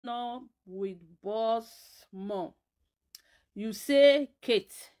up with boss mom. You say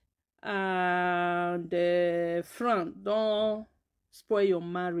Kate and Frank don't spoil your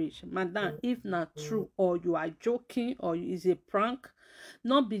marriage. Madam, if not true or you are joking or is a prank,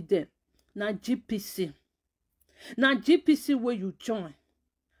 not be them. Now GPC. Now GPC where you join.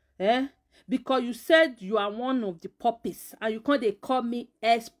 Because you said you are one of the puppies and you can't they call me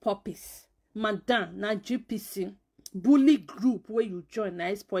ex-puppies. Madam, now GPC. Bully group where you join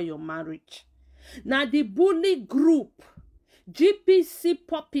now spoil your marriage. Now the bully group, GPC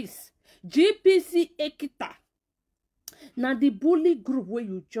puppies, GPC Ekita. Now the bully group where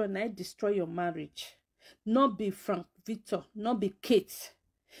you join now destroy your marriage. Not be Frank Victor, not be Kate.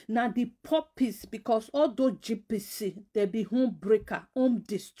 Now the puppies, because all those GPC, they be home breaker, home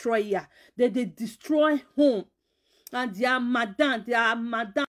destroyer. They destroy home. And they are madam,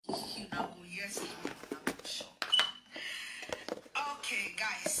 Yes. Okay,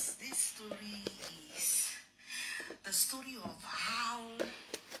 guys, this story is the story of how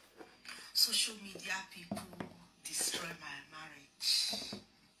social media people destroy my marriage.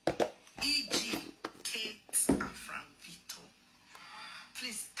 E.g., Kate and Frank Vito.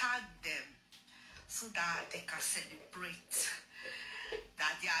 Please tag them so that they can celebrate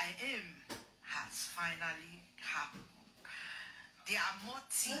that their aim has finally happened. Their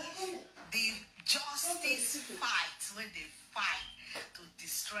motive, the justice fight, when they fight to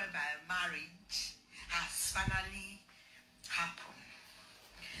destroy my marriage, has finally happened.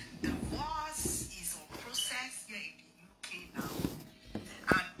 Divorce is on process here in the UK now.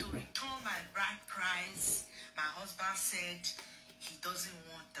 And to return my bride price, my husband said he doesn't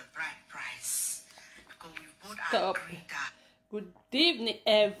want the bride price because we both agreed that. Good evening,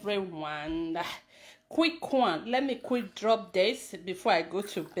 everyone. Quick one. Let me quick drop this before I go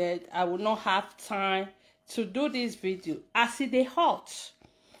to bed. I will not have time to do this video. As it is hot.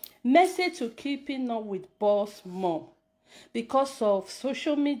 Message to keeping up with boss mom. Because of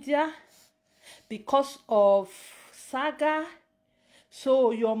social media. Because of saga.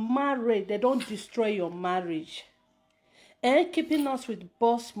 So you're married. They don't destroy your marriage. And keeping us with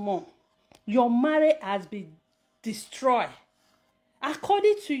boss mom. Your marriage has been destroyed.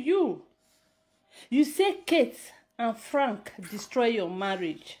 According to you. You say Kate and Frank destroy your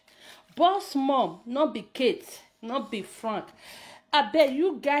marriage. Boss mom, not be Kate, not be Frank. I bet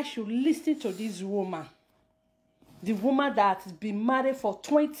you guys should listen to this woman. The woman that has been married for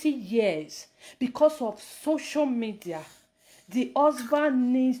 20 years. Because of social media, the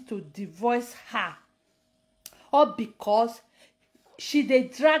husband needs to divorce her. Or because she they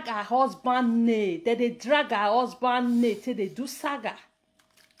drag her husband name. They drag her husband name till they do saga.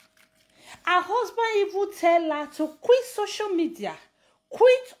 Her husband even tell her to quit social media.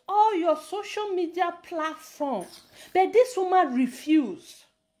 Quit all your social media platforms. But this woman refused.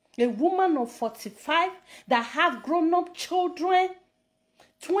 A woman of 45 that have grown-up children,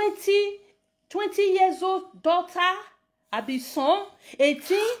 20 years old daughter, abi son,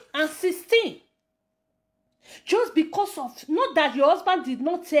 18 and 16. Just because of, not that your husband did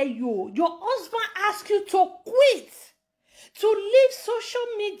not tell you, your husband asked you to quit, to leave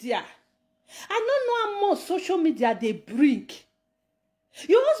social media. I don't know how much social media they bring.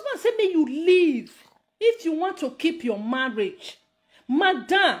 Your husband said, may you leave if you want to keep your marriage.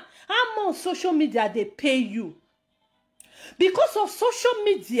 Madam, how much social media they pay you? Because of social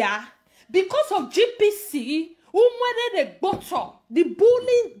media, because of GPC, the bottom, the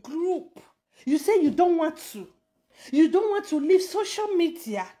bullying group, you say you don't want to. You don't want to leave social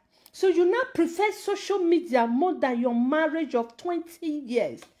media. So you now prefer social media more than your marriage of 20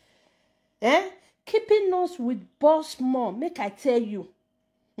 years. Keeping us with boss mom, make I tell you.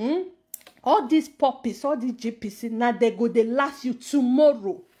 All these puppies, all these GPC, now they laugh you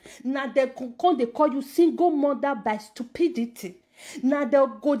tomorrow. Now they call you single mother by stupidity. Now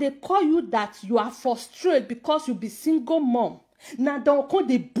they call you that you are frustrated because you be single mom. Now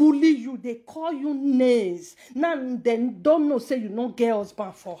they bully you, they call you names. Now they don't know, say you don't get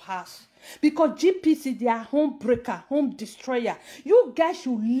husband for house. Because GPC, they are home breaker, home destroyer. You guys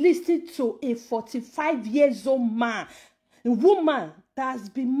should listen to a 45 years old man, a woman that has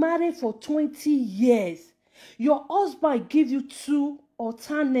been married for 20 years. Your husband give you two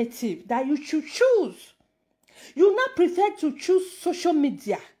alternatives that you should choose. You not prefer to choose social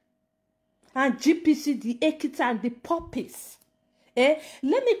media and GPC, the Ekita and the puppies. Let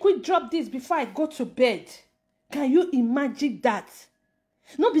me quick drop this before I go to bed. Can you imagine that?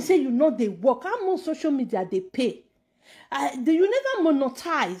 Not be say you know they work. How much social media they pay? You never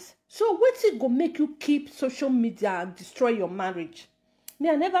monetize. So what's it gonna make you keep social media and destroy your marriage? Me,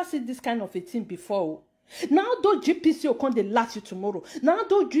 I never see this kind of a thing before. Now those GPC will come, they laugh you tomorrow. Now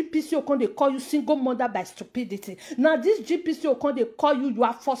those GPC will come, they call you single mother by stupidity. Now this GPC will come, they call you, you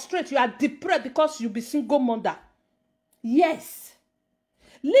are frustrated, you are depressed because you be single mother. Yes.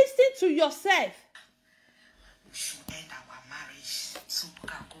 Listen to yourself. We should end our marriage so we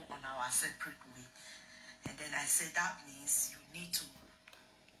can go on our separate way. And then I said, that means you need to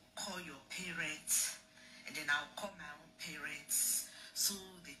call your parents, and then I'll call my own parents so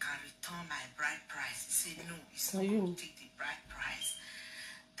they can return my bride price. He said, no, it's not going to take the bride price.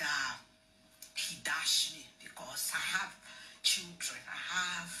 He dashed me because I have children. I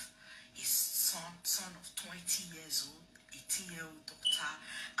have a son of 20 years old, 18-year-old daughter,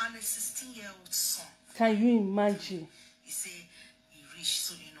 and a 16-year-old son. Can you imagine? He said, he reached,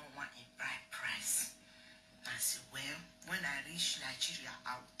 so you don't want a bride price. I said, well, when I reach Nigeria,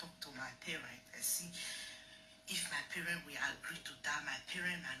 I will talk to my parents and see if my parent will agree to that. My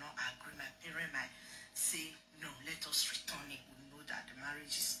parent might not agree. My parent might say, no, let us return it. We know that the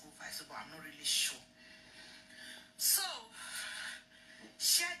marriage is over. I said, but I'm not really sure. So,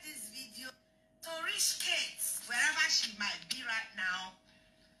 share this video to reach Kate, wherever she might be right now.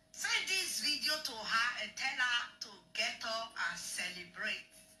 Send this video to her and tell her to get up and celebrate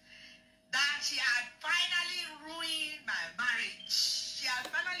that she had finally ruined my marriage. She had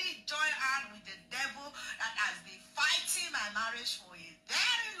finally joined hands with the devil that has been fighting my marriage for a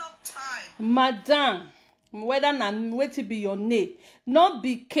very long time. Madam, whether na wait to be your name, not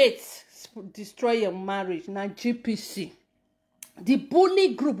be Kate destroy your marriage, na GPC. The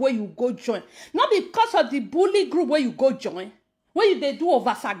bully group where you go join. Not because of the bully group where you go join. Where you they do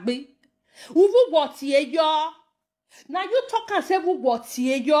oversagbe. Uvu what ye yo. Now you talk and say what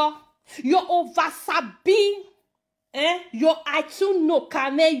ye yo. Your oversabi. Your I too no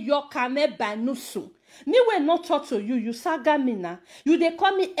kame yo kame banusu. Me will not talk to you. You saga me now. You they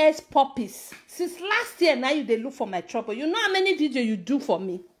call me S puppies. Since last year now you they look for my trouble. You know how many videos you do for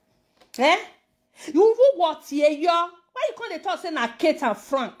me? You what ye yo. Why you call the talk say na Kate and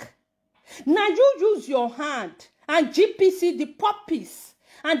Frank? Now you use your hand and GPC the puppies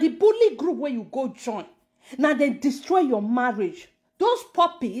and the bully group where you go join. Now they destroy your marriage. Those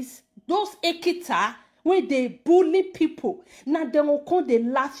puppies, those ekita, where they bully people. Now they will come, they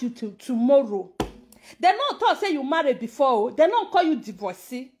laugh you till tomorrow. They not talk say you married before. They not call you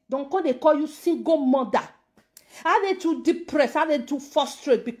divorcee. Don't call they call you single mother. Are they too depressed? Are they too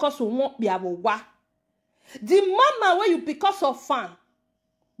frustrated because you won't be able to work? The mama where you because of fan.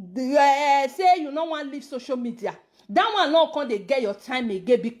 Say you don't want to leave social media. That one not come they get your time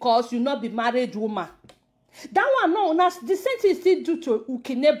again because you not be married woman. That one no, now the same thing still do to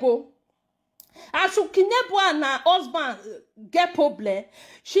Ukinebo. As Ukinebo and her husband get problem,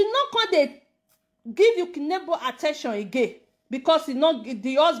 she not come they give Ukinebo attention again because he not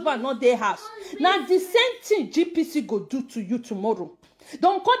the husband not their house. Now the same thing GPC go do to you tomorrow.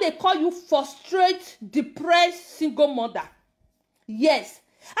 Don't call they call you frustrated, depressed single mother. Yes.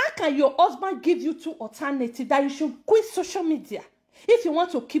 How can your husband give you two alternatives that you should quit social media? If you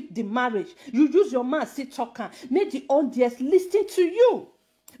want to keep the marriage, you use your man sit talking, make the audience listen to you.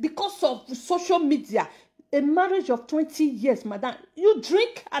 Because of social media, a marriage of 20 years, madam, you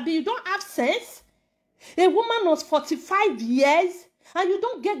drink, you don't have sense. A woman of 45 years, and you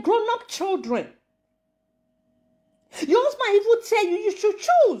don't get grown-up children. Your husband even tell you, you should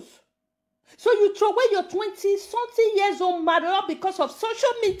choose. So you throw away your 20-something years old marriage because of social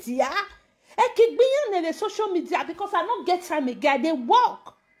media. I keep being on the social media because I don't get time again. They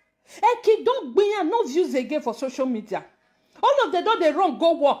work. I keep don't be no views again for social media. All of them don't they run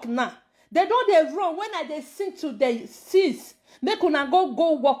go work now. They don't they run when I they sing to the sis. Make una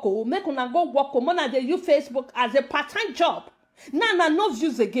go work. Oh, make una go work. Oh, when they use Facebook as a part-time job. Now, no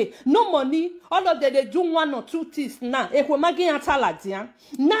views again, no money. All of them they do one or two things now.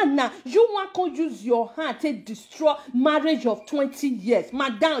 Now, you want to use your hand to destroy marriage of 20 years.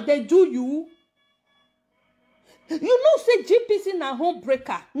 Madam, they do you. You know, say GPC na home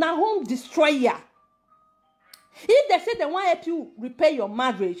breaker, na home destroyer. If they say they want to help you repair your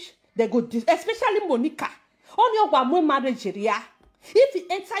marriage, they go, especially Monica. On your one marriage area. If you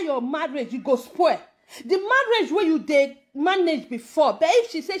enter your marriage, you go spoil. The marriage where you did manage before, but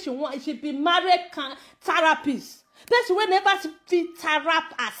if she says she be married therapist, person will never feel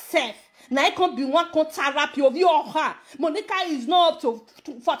therapy herself. Now it can be one therapy of your heart. Monica is not up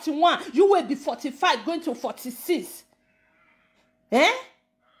to 41. You will be 45, going to 46. Listen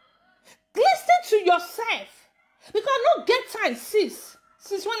to yourself. Because I don't get time, sis.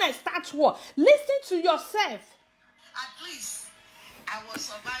 Since when I start war, listen to yourself. At least I was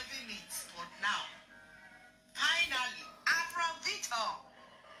surviving it, but now, finally, after Victor,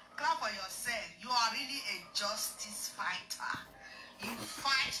 clap for yourself. You are really a justice fighter. You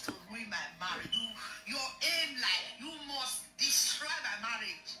fight to win my marriage. Your aim, like, you must destroy my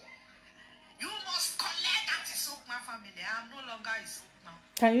marriage. You must collect that Isokma family. I am no longer Isokma.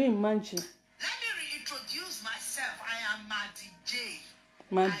 Can you imagine? Let me reintroduce myself. I am Madi J.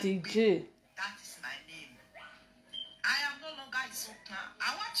 Madi J. That is my name. I am no longer Isokma.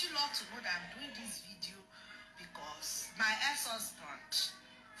 I want you all to know that I'm doing this video because my ex-husband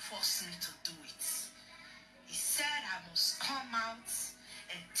forced me to do it. He said I must come out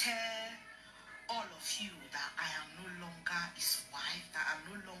and tell all of you that I am no longer his wife, that I'm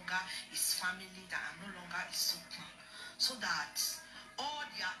no longer his family, that I'm no longer his Isokma. So that all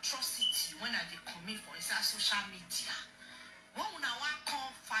the atrocity when I commit for inside social media, when I want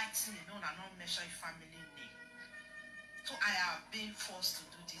come fighting, you know, I don't mention family name. So I have been forced to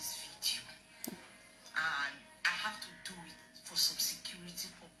do this video. And I have to do it for some security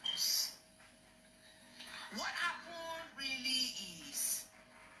purpose. What happened really is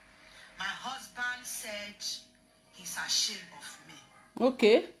my husband said he's ashamed of me.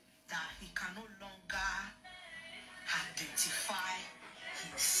 Okay. That he can no longer identify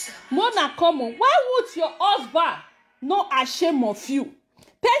himself. Mona, come on. Why would your husband not ashamed of you?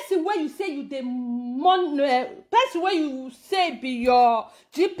 Person where you say you the person where you say be your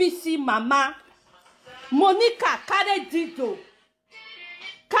GPC mama. Monica carry Dido.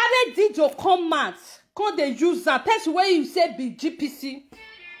 Carry Dido comment. Come they use that person where you say be GPC.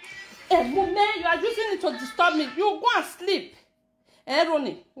 Eh, man, you are using it to disturb me. You go and sleep. Eh,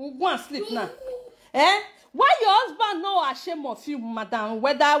 Ronnie, you go and sleep now. Eh? Why your husband not ashamed of you, madam?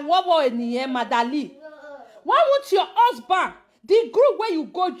 Whether what in the madali? Why would your husband, the group where you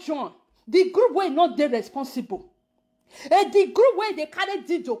go join, the group where not they responsible, the group where they carry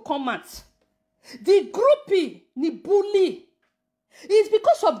Dido comments, the groupie ni bully? It's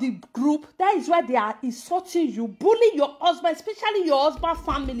because of the group that is why they are insulting you, bully your husband, especially your husband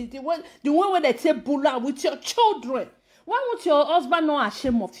family, the one where they say bully with your children. Why would your husband not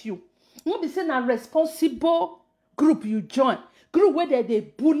ashamed of you? You won't be saying a responsible group you join. Group where they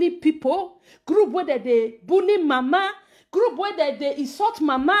bully people, group where they bully mama, group where they insult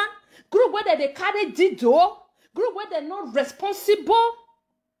mama, group where they carry Dido, group where they're not responsible,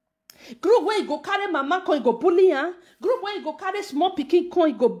 group where you go carry mama con you go bully her, group where you go carry small pikin con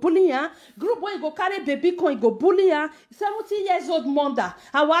you go bully her, group where you go carry baby con you go bully her, 70 years old mother,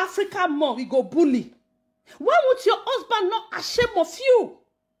 our African mom, we go bully. Why would your husband not ashamed of you?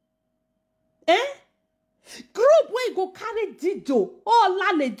 Eh? Group where you go carry Dido,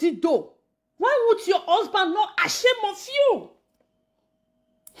 oh lale Dido. Why would your husband not ashamed of you?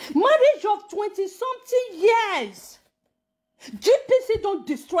 Marriage of 20-something years. GPC don't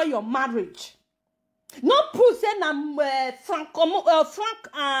destroy your marriage. Not pussy na Frank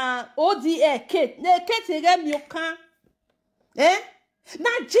ODA Kate. Kate Yokan. Eh? Na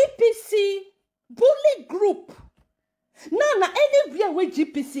GPC bully group. Now anywhere where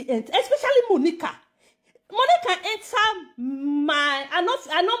GPC enter, especially Monica. Monica enter my I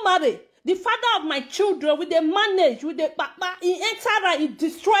not marry. The father of my children with the manage with the papa, he enter her, he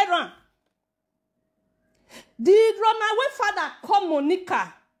destroy her. The runaway father call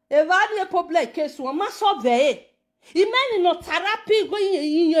Monica. Evadi public case one must solve there. He mean no therapy going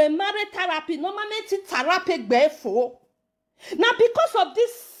in marriage therapy. Normalmente therapy be for. Now because of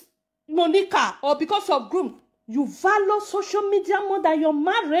this Monica or because of groom, you value social media more than your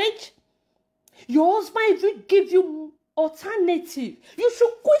marriage. Your husband even give you alternative. You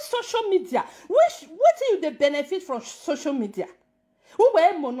should quit social media. What do you the benefit from social media? Who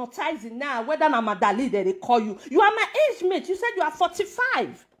were monetizing now? Whether I'm a Dali they call you. You are my age mate. You said you are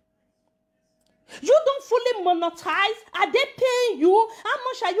 45. You don't fully monetize. Are they paying you? How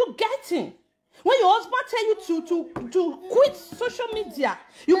much are you getting? When your husband tell you to quit social media,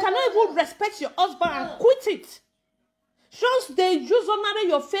 you cannot even respect your husband and quit it. Just they use on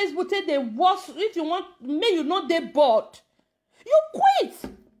your Facebook, they watch. If you want, may you not they bored. You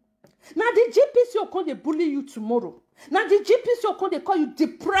quit. Now the GPC will come they bully you tomorrow. Now the GPC will come they call you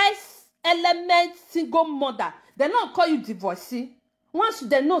depressed element single mother. They not call you divorcee. Once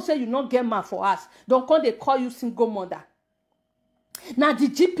they know say you not get mad for us, don't come they call you single mother. Now the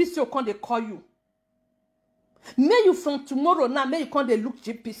GPC will come they call you. May you from tomorrow now, may you come they look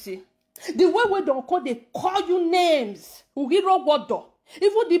GPC. The way we don't call they call you names.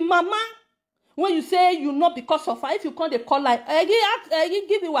 Even the mama, when you say you know because of her, if you come they call like I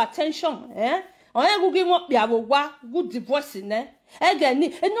give you attention, eh? Or I will give up good divorce in there. Again,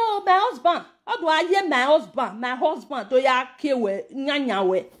 no, my husband. How do I hear my husband? My husband, do ya kiwe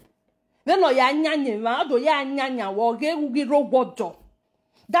nyanyawe. Then no ya nyanye, how do ya nyanyawe? Ge ugi robodo.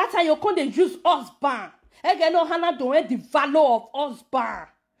 That time you can't use husband. Again, no Hannah don't the value of husband.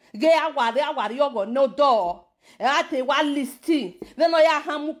 Gay awari yogo no door. Ate wa listing. Then oya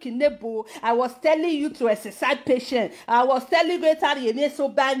hamuki nebo. I was telling you to exercise patience. I was telling you that so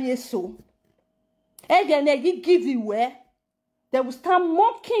bad so. Again, they give you where they will start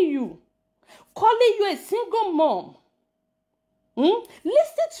mocking you, calling you a single mom.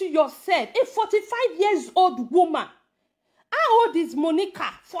 Listen to yourself. A 45 years old woman. How old is Monica?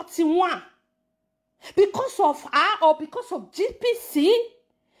 41. Because of her or because of GPC?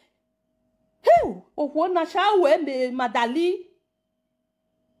 Hey, Madali.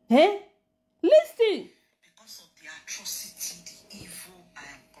 Eh? Listen. Because of the atrocity, the evil I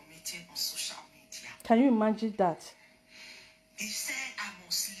am committing on social media. Can you imagine that? He said I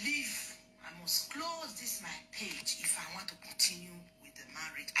must leave. I must close this my page if I want to continue with the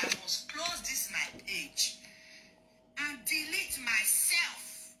marriage. I must close this my page and delete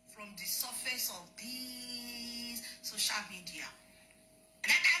myself from the surface of these social media.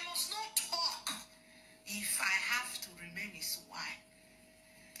 That I must not talk if I have to remain his wife.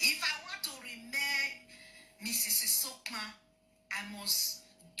 If I want to remain Mrs. Sokma, I must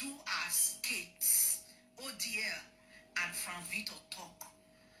do as Kate, ODL, and Franvito talk.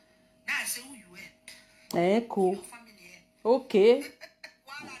 Now I say who you are. Eh, cool. Your family. Okay.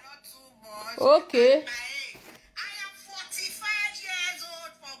 One are not too much. Okay. I am 45 years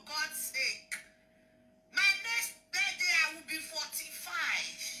old, for God's sake. My next birthday, I will be 45.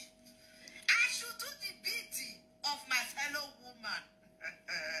 I should do the beauty of my fellow woman.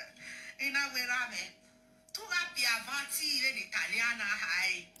 In a way, to happy avanti in Italiana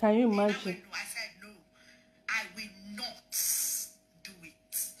high. Can you imagine? I said no. I will not do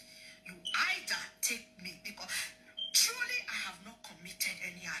it. You either take me, because truly I have not committed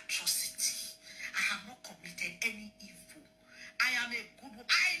any atrocity. I have not committed any evil. I am a good woman.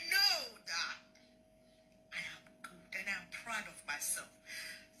 I know that I am good and I am proud of myself.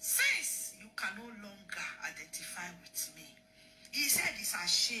 Since you can no longer identify with me, he said it's a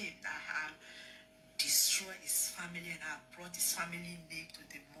shame that I have destroyed his family and I have brought his family name to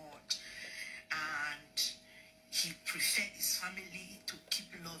the mud. And he preferred his family to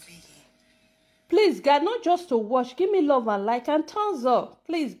keep loving him. Please, guys, not just to watch. Give me love and like and thumbs up.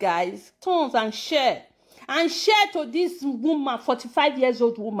 Please, guys, thumbs and share. And share to this woman, 45 years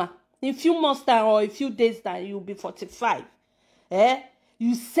old woman. In few months time or a few days time, you'll be 45. Eh?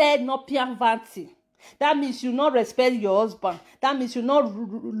 You said no pianvanti. That means you not respect your husband. That means you not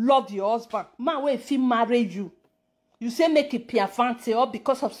love your husband. Man, when if he marry you, you say make it pianvanti or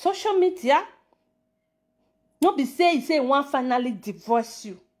because of social media. Not be say he say one finally divorce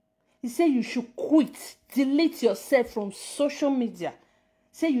you. He say you should quit, delete yourself from social media.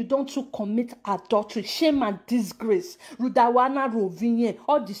 Say you don't to commit adultery, shame and disgrace. Rudawana Rovinye,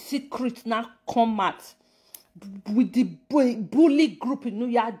 all the secrets now come out. With the bully group in New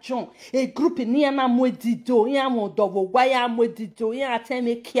York John, a group in Niana Mwedido, Yamodovo, Waya Mwedido,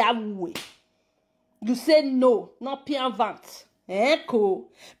 Yateme Kiawe. You say no, not pianvant. Echo.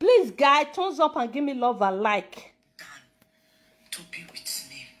 Please, guys, thumbs up and give me love and like. Done to be with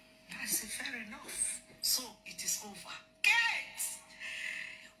me. I say fair enough. So it is over. Kate!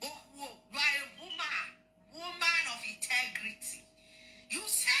 Oh, you are a woman of integrity. You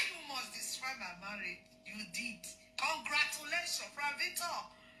say you must destroy my marriage. You did. Congratulations, Pravito.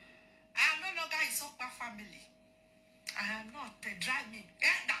 I am no longer a Sokpa family. I am not. They drive me.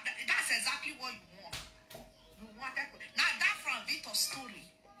 That's exactly what you want. You want that. Now that Franvito story.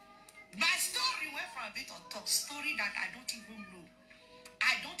 My story where Franvito talk story that I don't even know.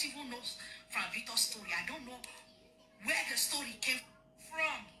 I don't even know Franvito's story. I don't know where the story came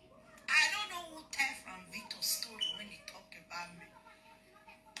from. I don't know who tell Franvito's story when he talk about me.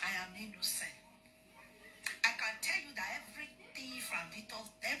 I am innocent. I can tell you that everything from Vito,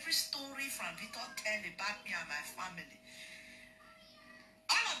 every story from Vito tell about me and my family,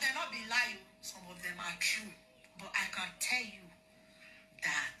 all of them not be lying. Some of them are true. But I can tell you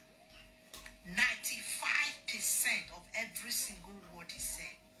that 95% of every single word he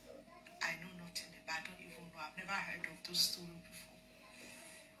said, I know nothing about. I don't even know. I've never heard of those stories before.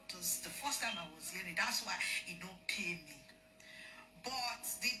 It was the first time I was hearing. That's why it don't pay me. But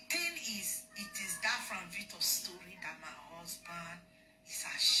the thing is, it is that from Vito's story that my husband is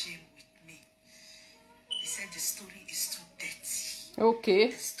ashamed with me. He said the story is too dirty. Okay.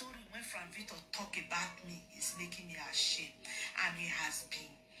 The story when from Vito talk about me is making me ashamed. And he has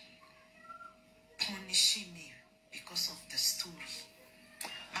been punishing me because of the story.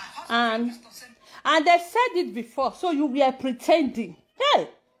 My husband and they said it before, so you were pretending. Hey,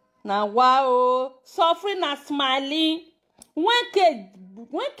 now wow, suffering and smiling. When K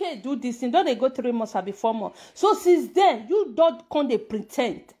do this thing, don't they go 3 months or before 4 months? So since then, you don't come they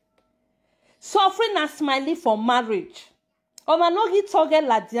pretend. Suffering and smiling for marriage. Omanogi toge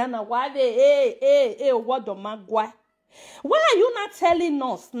la Diana, why they what the magua? Why are you not telling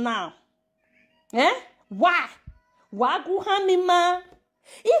us now? Eh? Why? Why go hamima?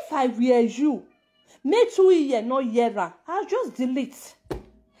 If I were you, me 2 years no year, I'll just delete.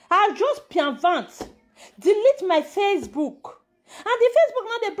 I'll just pianvant. Delete my Facebook. And the Facebook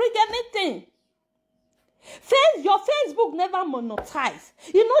now they bring anything. Your Facebook never monetize.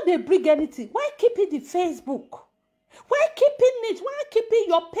 You know they bring anything. Why keeping the Facebook? Why keeping it? Why keeping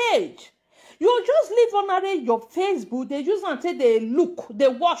your page? You just leave on your Facebook. They use until they look, they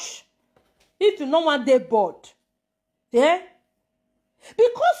wash. If you don't want they bored. Yeah?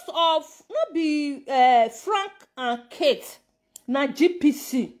 Because of not be Frank and Kate, na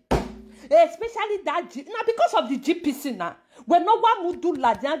GPC. Especially that now because of the GPC now. When no one would do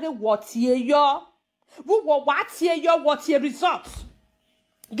la what your results.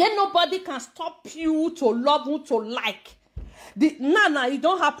 Then nobody can stop you to love you to like. Nah, it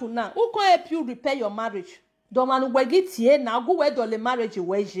don't happen now. Who can help you repair your marriage? Don't man we get here now. Go where the marriage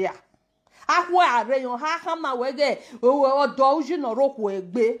way here.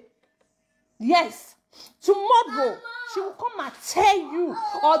 Yes. Tomorrow she will come and tell you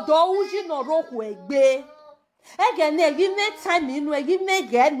again, give me time in give me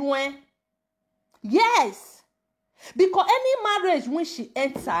get one. Yes. Because any marriage when she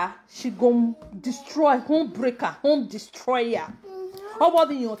enter, she gon' destroy, home breaker, home destroyer. How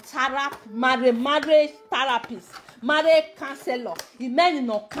about your marriage therapist, marriage counselor, it meant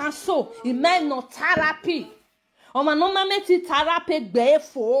no counsel, it meant no therapy. My normality therapy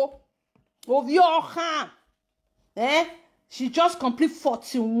for of your hand. She just complete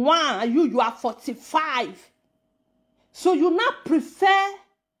 41, and you are 45. So you not prefer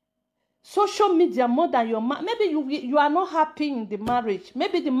social media more than your maybe you are not happy in the marriage.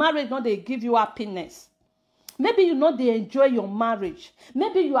 Maybe the marriage not they give you happiness. Maybe you know they enjoy your marriage.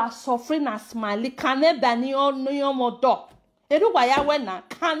 Maybe you are suffering and smiling. Can it buy no more? Can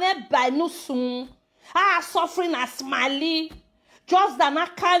it buy no soon? Suffering and smiling. Just that I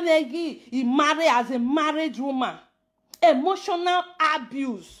can't marry as a married woman. Emotional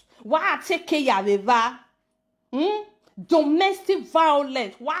abuse. Why I take care of it? Domestic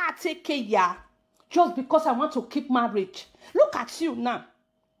violence. Why I take care? Just because I want to keep marriage. Look at you now.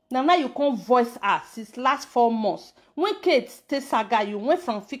 Now you can't voice us since last 4 months. When kids take saga, you went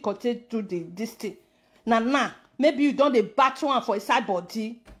from Fikote to this thing. Now, maybe you don't the battle one for inside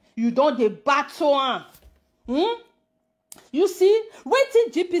body. You don't the battle one. You see, what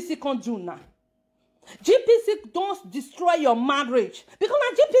did GPC can do now? GPC don't destroy your marriage. Because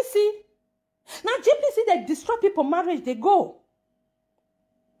now GPC they destroy people marriage, they go.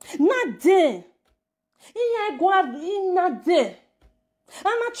 Not there. Not there.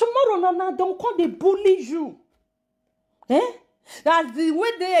 And tomorrow, now don't come they bully you. That's the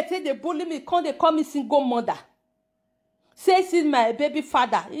way they say they bully me. Can't they call me single mother? Say she's my baby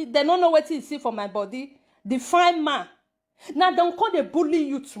father. They don't know what he see for my body. The fine man. Now don't come they bully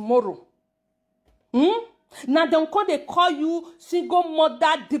you tomorrow. Now don't come they call you single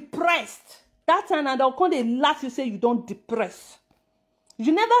mother depressed. That time now don't come they laugh you say you don't depress.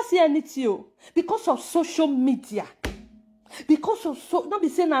 You never see anything because of social media. Because of not be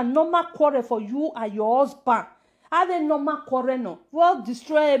saying a normal quarrel for you and your husband. Have a normal quarrel no. Well,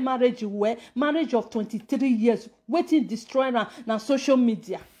 destroy a marriage where marriage of 23 years. Waiting destroy now social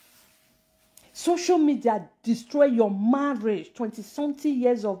media. Social media destroy your marriage. 20-something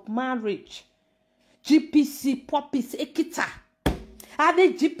years of marriage. GPC, poppies, ekita. Have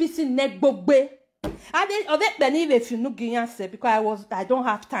a GPC neck bogbe. Have a believe if you know answer because I don't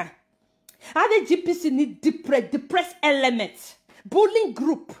have time. How the GPC need depressed elements, bullying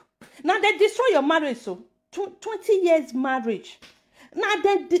group. Now they destroy your marriage. So 20 years marriage. Now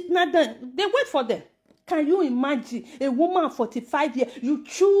they wait for them. Can you imagine a woman 45 years? You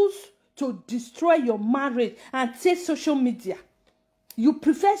choose to destroy your marriage and take social media. You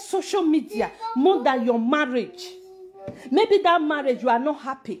prefer social media more than your marriage. Maybe that marriage you are not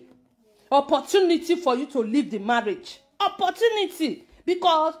happy. Opportunity for you to leave the marriage. Opportunity.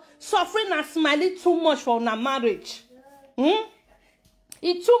 Because suffering and smiling too much for our marriage.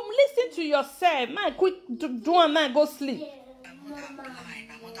 It too listen to yourself. Man, quick do a man go sleep. My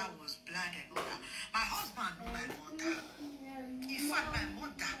mother was blind and all that. My husband knew my mother. In fact, my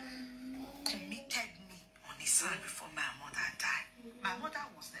mother committed me on his side before my mother died. My mother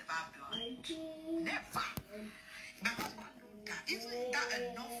was never blind. Never. My husband knew that. Isn't that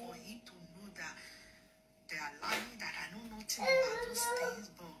enough for him to know that they are lying that I know nothing about those things,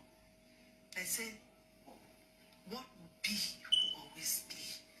 but they say what will be will always be.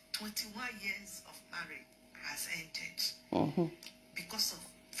 21 years of marriage has ended because of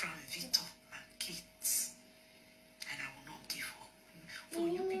from Vito and kids, and I will not give up. For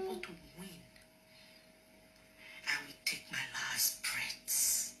you people to win, I will take my last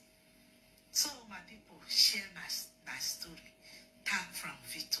breaths. So my people, share my story. Tag from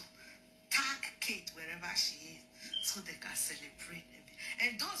Vito, tag Kate wherever she is, so they can celebrate them.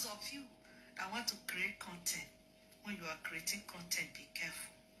 And those of you that want to create content, when you are creating content, be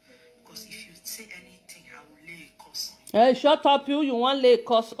careful. Because if you say anything, I will lay a curse on you. Hey, shut up, you. You want lay a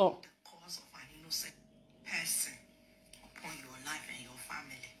curse on? The cause of an innocent person upon your life and your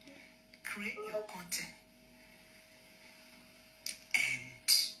family. Create your content and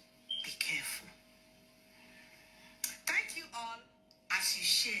be careful. Thank you all. As you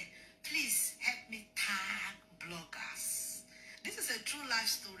share, please help me tag bloggers. This is a true life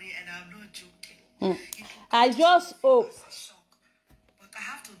story, and I'm not joking. I just hope. But I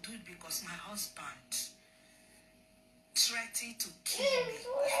have to do it because my husband threatened to kill me if I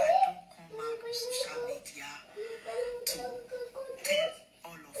don't come out on social media to tell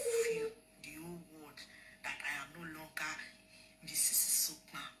all of you, the whole world, that I am no longer Mrs.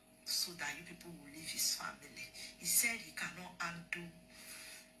 Sukma, so that you people will leave his family. He said he cannot undo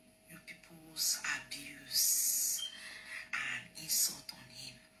you people's abuse and insult on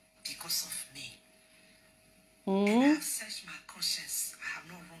him because of me. And I have searched my conscience. I have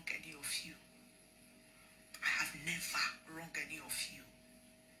not wronged any of you. I have never wronged any of you.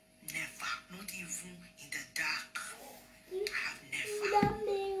 Never. Not even in the dark. I have never.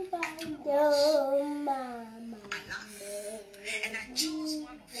 I do watch. I laugh. And I chose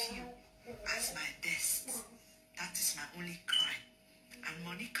one of you as my best. That is my only crime. And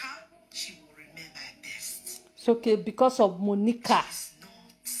Monica, she will remain my best. It's okay because of Monica. She's not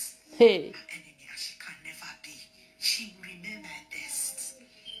Hey. my enemy, and she can never be. She will remain my best.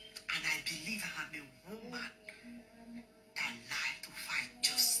 And I believe I am a woman that lied to fight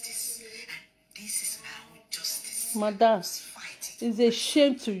justice. And this is my own justice. Madam, Fight it. it's a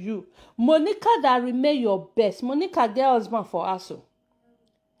shame to you. Monica that remain your best. Monica get husband for Osasu.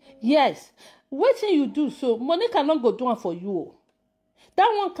 Yes. Wetin you do so, Monica not go do one for you.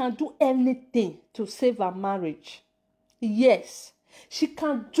 That one can do anything to save her marriage. Yes. She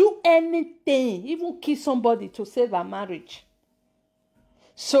can do anything, even kill somebody to save her marriage.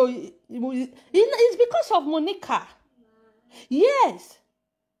 So, it's because of Monica. Yes.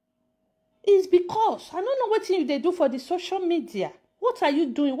 It's because. I don't know what they do for the social media. What are you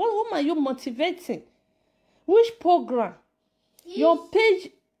doing? What are you motivating? Which program? Yes. Your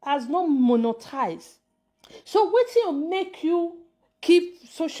page has not monetized. So what will make you keep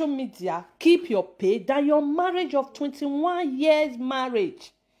social media, keep your page, than your marriage of 21 years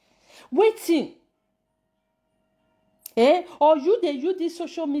marriage? Waiting. Or you they use this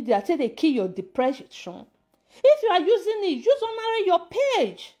social media till they kill your depression. If you are using it, use on your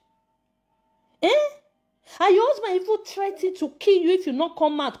page. And your husband even threatened to kill you if you not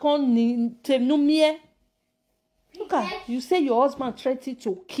come out. Look at you say your husband threatened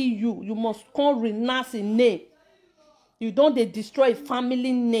to kill you. You must come renounce in name. You don't they destroy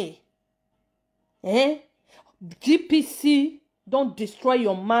family name. GPC don't destroy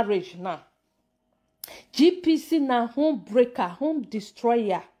your marriage now. GPC na home breaker, home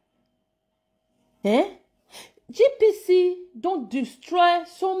destroyer. GPC don't destroy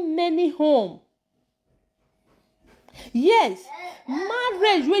so many home. Yes,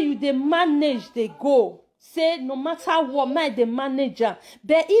 marriage where you they manage, they go. Say no matter what, man the manager.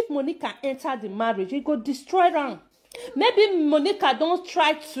 But if Monica enter the marriage, it go destroy them. Maybe Monica don't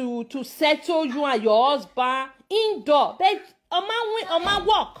try to settle you and your husband indoor. But on my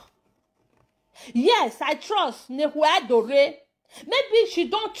work. Yes, I trust Nehuadore. Maybe she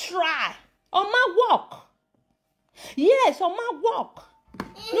don't try. On my work. Yes, on my work.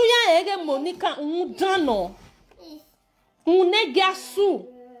 No ya Monica undano. Unegasu.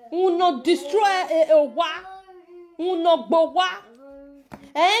 Uno destroy wa. Uno gbowa.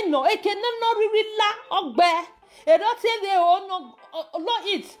 No, it can no really la ogbe. E don't say they no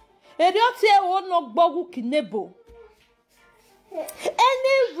it. E don't say no gbogu kinebo.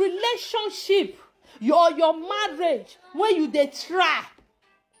 Any relationship, your marriage, when you they try,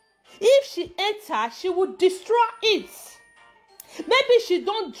 if she enter, she will destroy it. Maybe she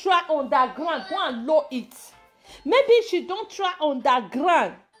don't try underground, go and low it. Maybe she don't try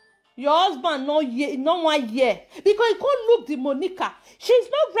underground. Your husband no one year. Because he can't look the Monica. She's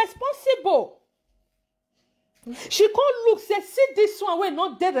not responsible. She can't look, say, see this one, we're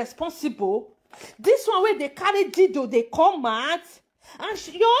not dead responsible. This one where they carry Dido, they come out. And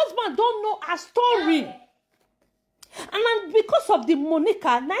your husband don't know her story. And then because of the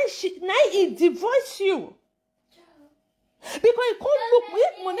Monica, now he divorced you. Because you can't look,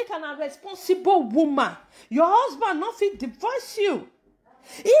 if Monica is a responsible woman, your husband not fit divorce you.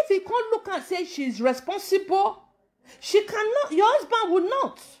 If he can't look and say she's responsible, she cannot, your husband will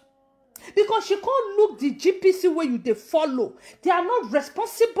not. Because she can't look the GPC where you they follow. They are not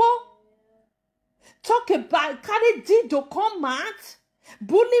responsible. Talk about carry Dido come out,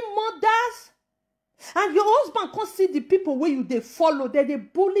 bully mothers. And your husband can't see the people where you they follow, that they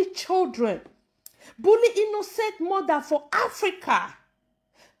bully children. Bully innocent mother for Africa.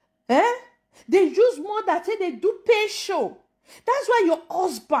 Eh? They use mother, say they do pay show. That's why your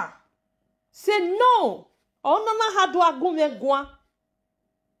husband say no. Oh no, how do I go?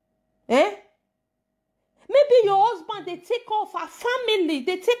 Eh? Maybe your husband, they take off her family,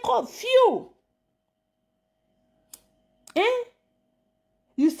 they take off you. Eh?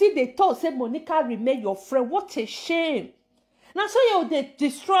 You see, they thought, say, Monica remain your friend. What a shame. Now, so you they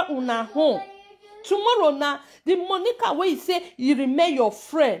destroy una home. Tomorrow now, the Monica where you say you remain your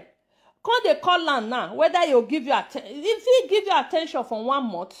friend. Can't they call her now? Whether he'll give you attention. If he give you attention for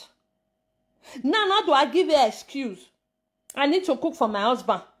 1 month, now do I give you an excuse? I need to cook for my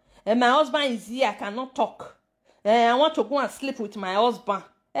husband. And my husband is here, I cannot talk. I want to go and sleep with my husband.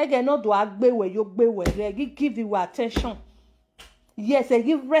 Again, no do I give you attention. Yes, I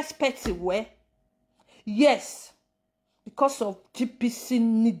give respect away. Yes. Because of GPC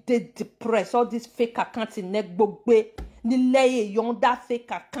needed depressed. All this fake accounting, that fake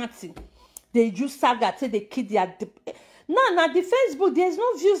accounting. They use saga till they kid their now the Facebook, there's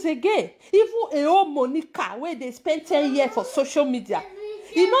no views again. Even a old Monica, where they spend 10 years for social media.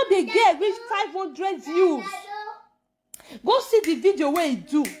 You know they get reach 500 views. Go see the video where he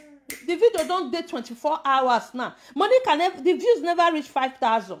do. The video don't dey 24 hours now. Monica never, the views never reach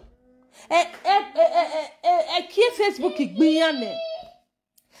 5,000. Facebook igbiyan.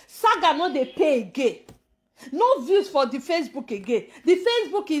 Saga no they pay again. No views for the Facebook again. The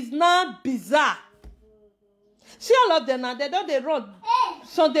Facebook is now bizarre. See all of them now, they don't they run.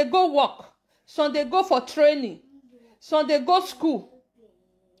 Some they go work. Some they go for training. Some they go school.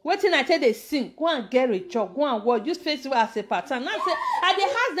 Waiting I tell they sing, go and get a job, go and work, use Facebook as a pattern. Now say, I they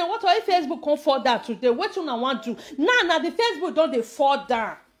ask them what if Facebook can't fall down today? What you want to do? Now the Facebook don't they fall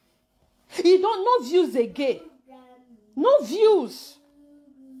down. You don't no views again. No views.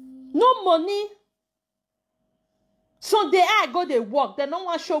 No money. So they I go they work. They don't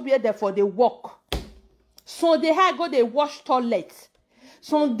want to show where they for they work. So they had go they wash toilets.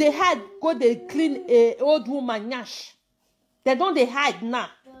 So they had go they clean a old woman yash. They don't they hide now.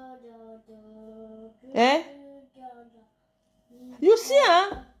 Eh? You see,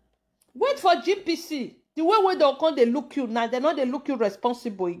 huh? Wait for GPC. The way they come, they look you now. They know they look you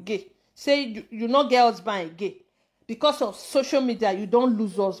responsible again. Say you not get husband again. Because of social media, you don't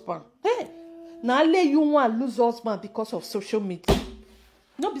lose husband. Hey, now let you want lose husband because of social media.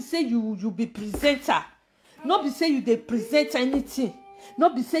 Not be say you be presenter. Not be say you they present anything.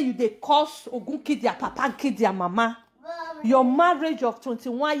 Not be say you they cause ogun kid their papa kid their mama. Your marriage of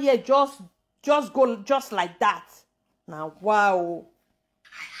 21 years just go just like that. Now, wow.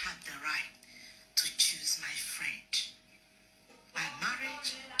 I have the right to choose my friend. My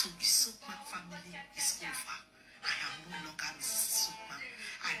marriage to the Sukma family is over. I am no longer Mrs. Sukma.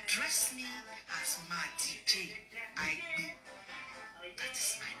 Address me as my DJ. Aigbe. That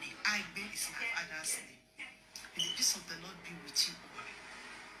is my name. Aigbe is my father's name. May the peace of the Lord be with you.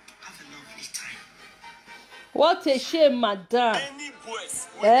 Have a lovely time. What a shame, madam.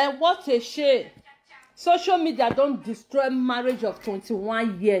 What a shame. Social media don't destroy marriage of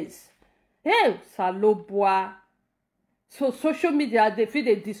 21 years. Hey, Salobwa. So social media, they feel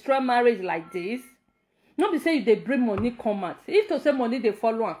they destroy marriage like this. Not be say they bring money come out. If to say money they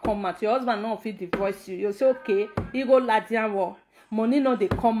follow and come out, your husband not fit divorce you. You say, okay, you go Ladian war. Money no they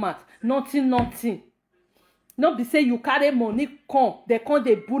come out. Nothing. Not be say you carry money come, they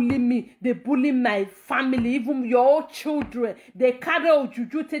bully me, they bully my family, even your own children. They carry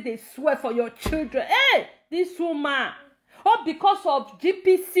juju till they swear for your children. Hey, this woman. All because of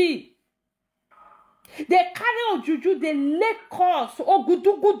GPC. They carry juju, they lay cause. Oh,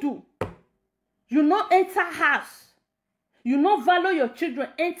 gudu. You not enter house. You not value your children,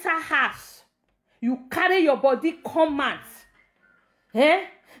 enter house. You carry your body come out. Eh?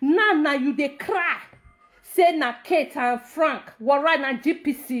 Now you they cry. Say na Kate and Frank, Warren and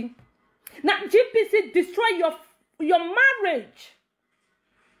GPC. Now GPC destroy your marriage.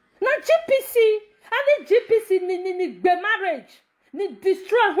 Now GPC, and the GPC ni marriage, ni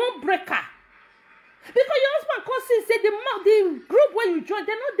destroy homebreaker. Because your husband come see say the group where you join,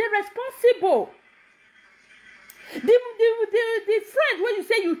 they're not they responsible. The friend where you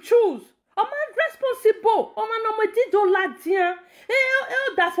say you choose, man responsible. Man no me di do la dia.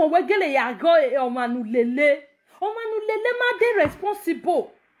 That for we gele ya go man nu lele. Man nu lele ma they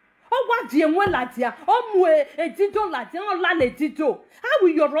responsible. What di enwe la dia. Mu e dido la dia, la le dido. How will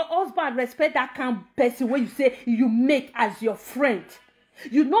your husband respect that kind of person when you say you make as your friend?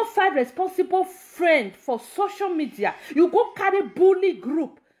 You not find responsible friend for social media. You go carry bully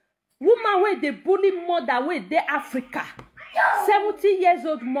group. Woman where they bully mother where they Africa. 70 years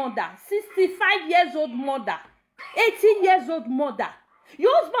old mother, 65 years old mother, 80 years old mother.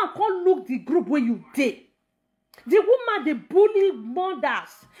 Your husband can't look the group where you did. The woman, they bully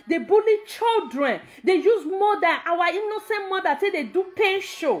mothers, they bully children, they use mother, our innocent mother, say they do pain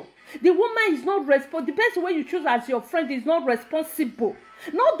show. The woman is not responsible. The person where you choose as your friend is not responsible.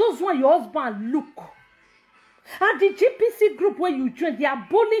 Not those one your husband look. And the GPC group where you join, they are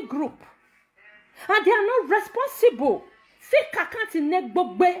bully group. And they are not responsible. Fake account in neck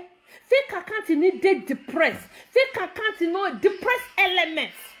bogbe. Fake account in they depressed. Fake account in no depressed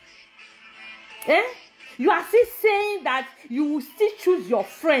elements. You are still saying that you will still choose your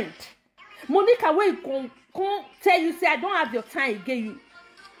friend. Monica, where you come tell you, say, I don't have your time again. You.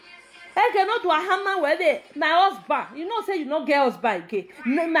 I cannot do a hammer where they, my husband. You know, say you not get husband again.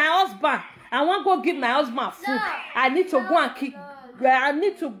 My husband. I want to go give my husband food. No, I need to go and kick. I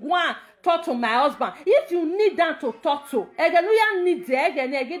need to go and talk to my husband. If you need them to talk to, you need them.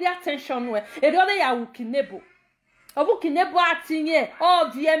 Get the attention where. It other ya wukinebo. Wukinebo atinye. Oh,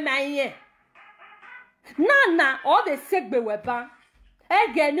 dear my. Nana, all the segbe weban.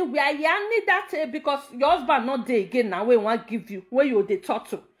 Again, we are need that because your husband not there again now. We want give you where you they talk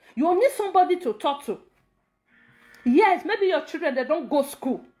to. You need somebody to talk to. Yes, maybe your children they don't go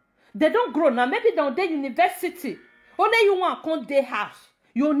school. They don't grow now. Maybe they're in university. Only you want to come their house.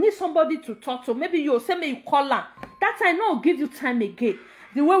 You need somebody to talk to. Maybe you say me you call her. That I know give you time again.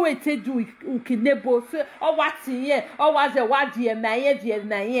 The way we take do ukinebo say oh what's here? Oh what's the what the maye the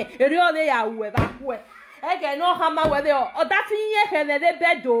maye. Really ya we. Again no hammer where they are. Oh that thing here they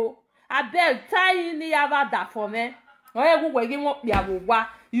bedo. I beg tie ni ava that for me.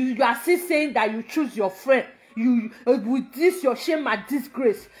 You are still saying that you choose your friend. You with this your shame and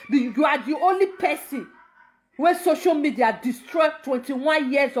disgrace. You are the only person where social media destroyed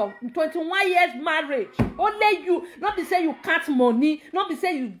 21 years marriage. Only you, not be say you can't money, not be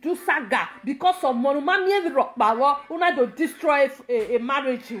say you do saga because of money. Mommy rock power, una to destroy a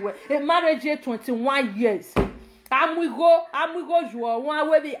marriage. A marriage 21 years. And we go, you are one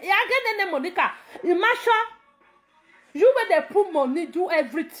way. Yeah, get the Monica. Imagine. You when they put money, do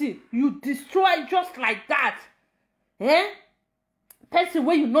everything. You destroy just like that. Person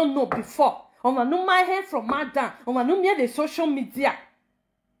where you don't know before. On my no my hair from madam. On my no me the social media.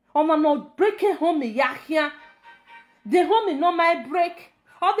 On my no breaking home here. The home is not my break.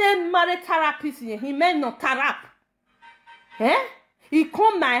 All the married therapists here. He may not therapy. He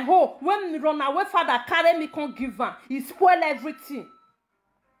come my home. When me run away, father carry me can't give him. He spoil everything.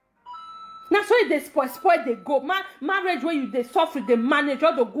 Now so they spoil they go. Marriage where you they suffer, they manage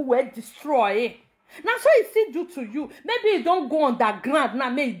all the good way destroy. Now so it still do to you. Maybe you don't go underground. Now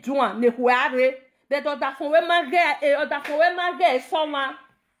may do an nehuare. But other from where my get someone.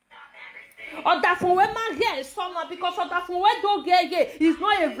 Other from where my get someone because other from where don't get is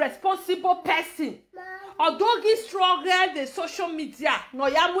not a responsible person. Or dog is struggle the social media. No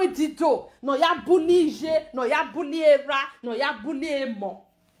ya dido. No ya bully je. No ya bully era. No ya bully emo.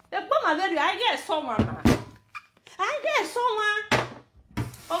 I get someone.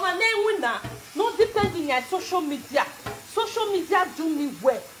 Oh my name winner. No depending on social media. Social media do me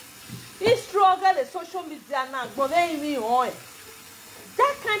well. He struggle the social media now, but they me on.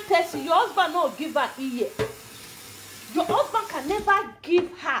 That kind of person, your husband not give her ear. Your husband can never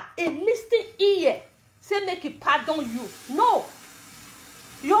give her a listening ear. Say make it pardon you. No.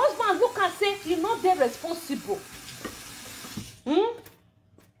 Your husband look and say you're not there responsible.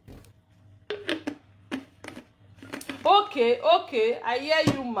 Okay, I hear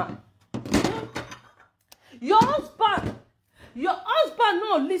you, man. Your husband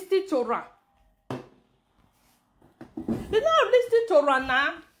no listen to her. He not listen to her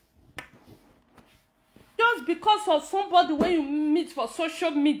now. Just because of somebody when you meet for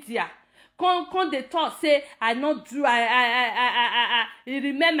social media, come they talk say I not do he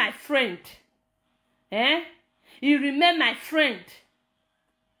remain my friend. He remain my friend.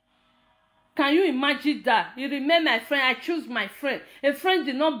 Can you imagine that? You remain my friend. I choose my friend. A friend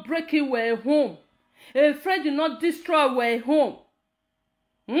did not break it with a home. A friend did not destroy with a home.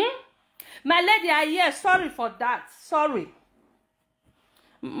 My lady, I hear. Sorry for that. Sorry.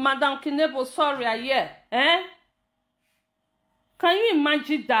 Madam Kinebo, sorry, I hear. Eh? Can you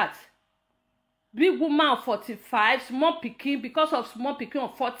imagine that? Big woman of 45, small pikin, because of small pikin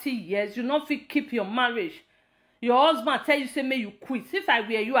of 40 years, you not fit keep your marriage. Your husband tell you, say, may you quit. If I were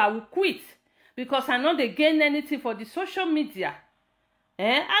you, I will quit. Because I know they gain anything for the social media.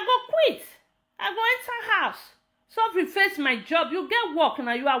 Eh? I go quit. I go enter house. So if you face my job, you get work.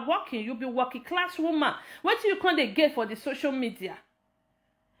 Now you are working. You be working class woman. What do you can't get for the social media?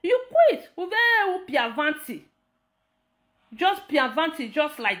 You quit. Uvere piavanti. Just piavanti,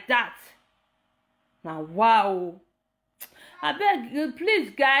 just like that. Now, wow. I beg,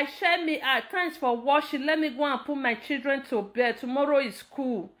 please, guys, share me out. Thanks for watching. Let me go and put my children to bed. Tomorrow is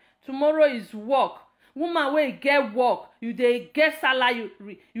school. Tomorrow is work. Woman, when you get work, you dey get salary,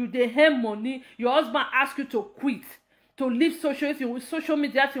 you dey earn money. Your husband ask you to quit, to leave social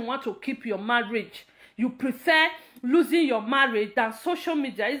media if you want to keep your marriage. You prefer losing your marriage than social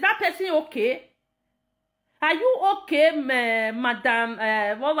media. Is that person okay? Are you okay, madam?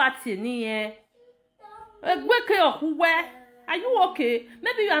 What was it? Are you okay?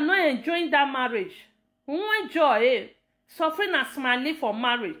 Maybe you are not enjoying that marriage. You enjoy it. Suffering and smiling for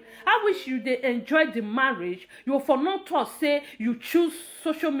marriage. I wish you they enjoy the marriage. You for not to say you choose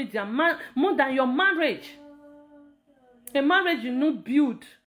social media more than your marriage. A marriage you no build.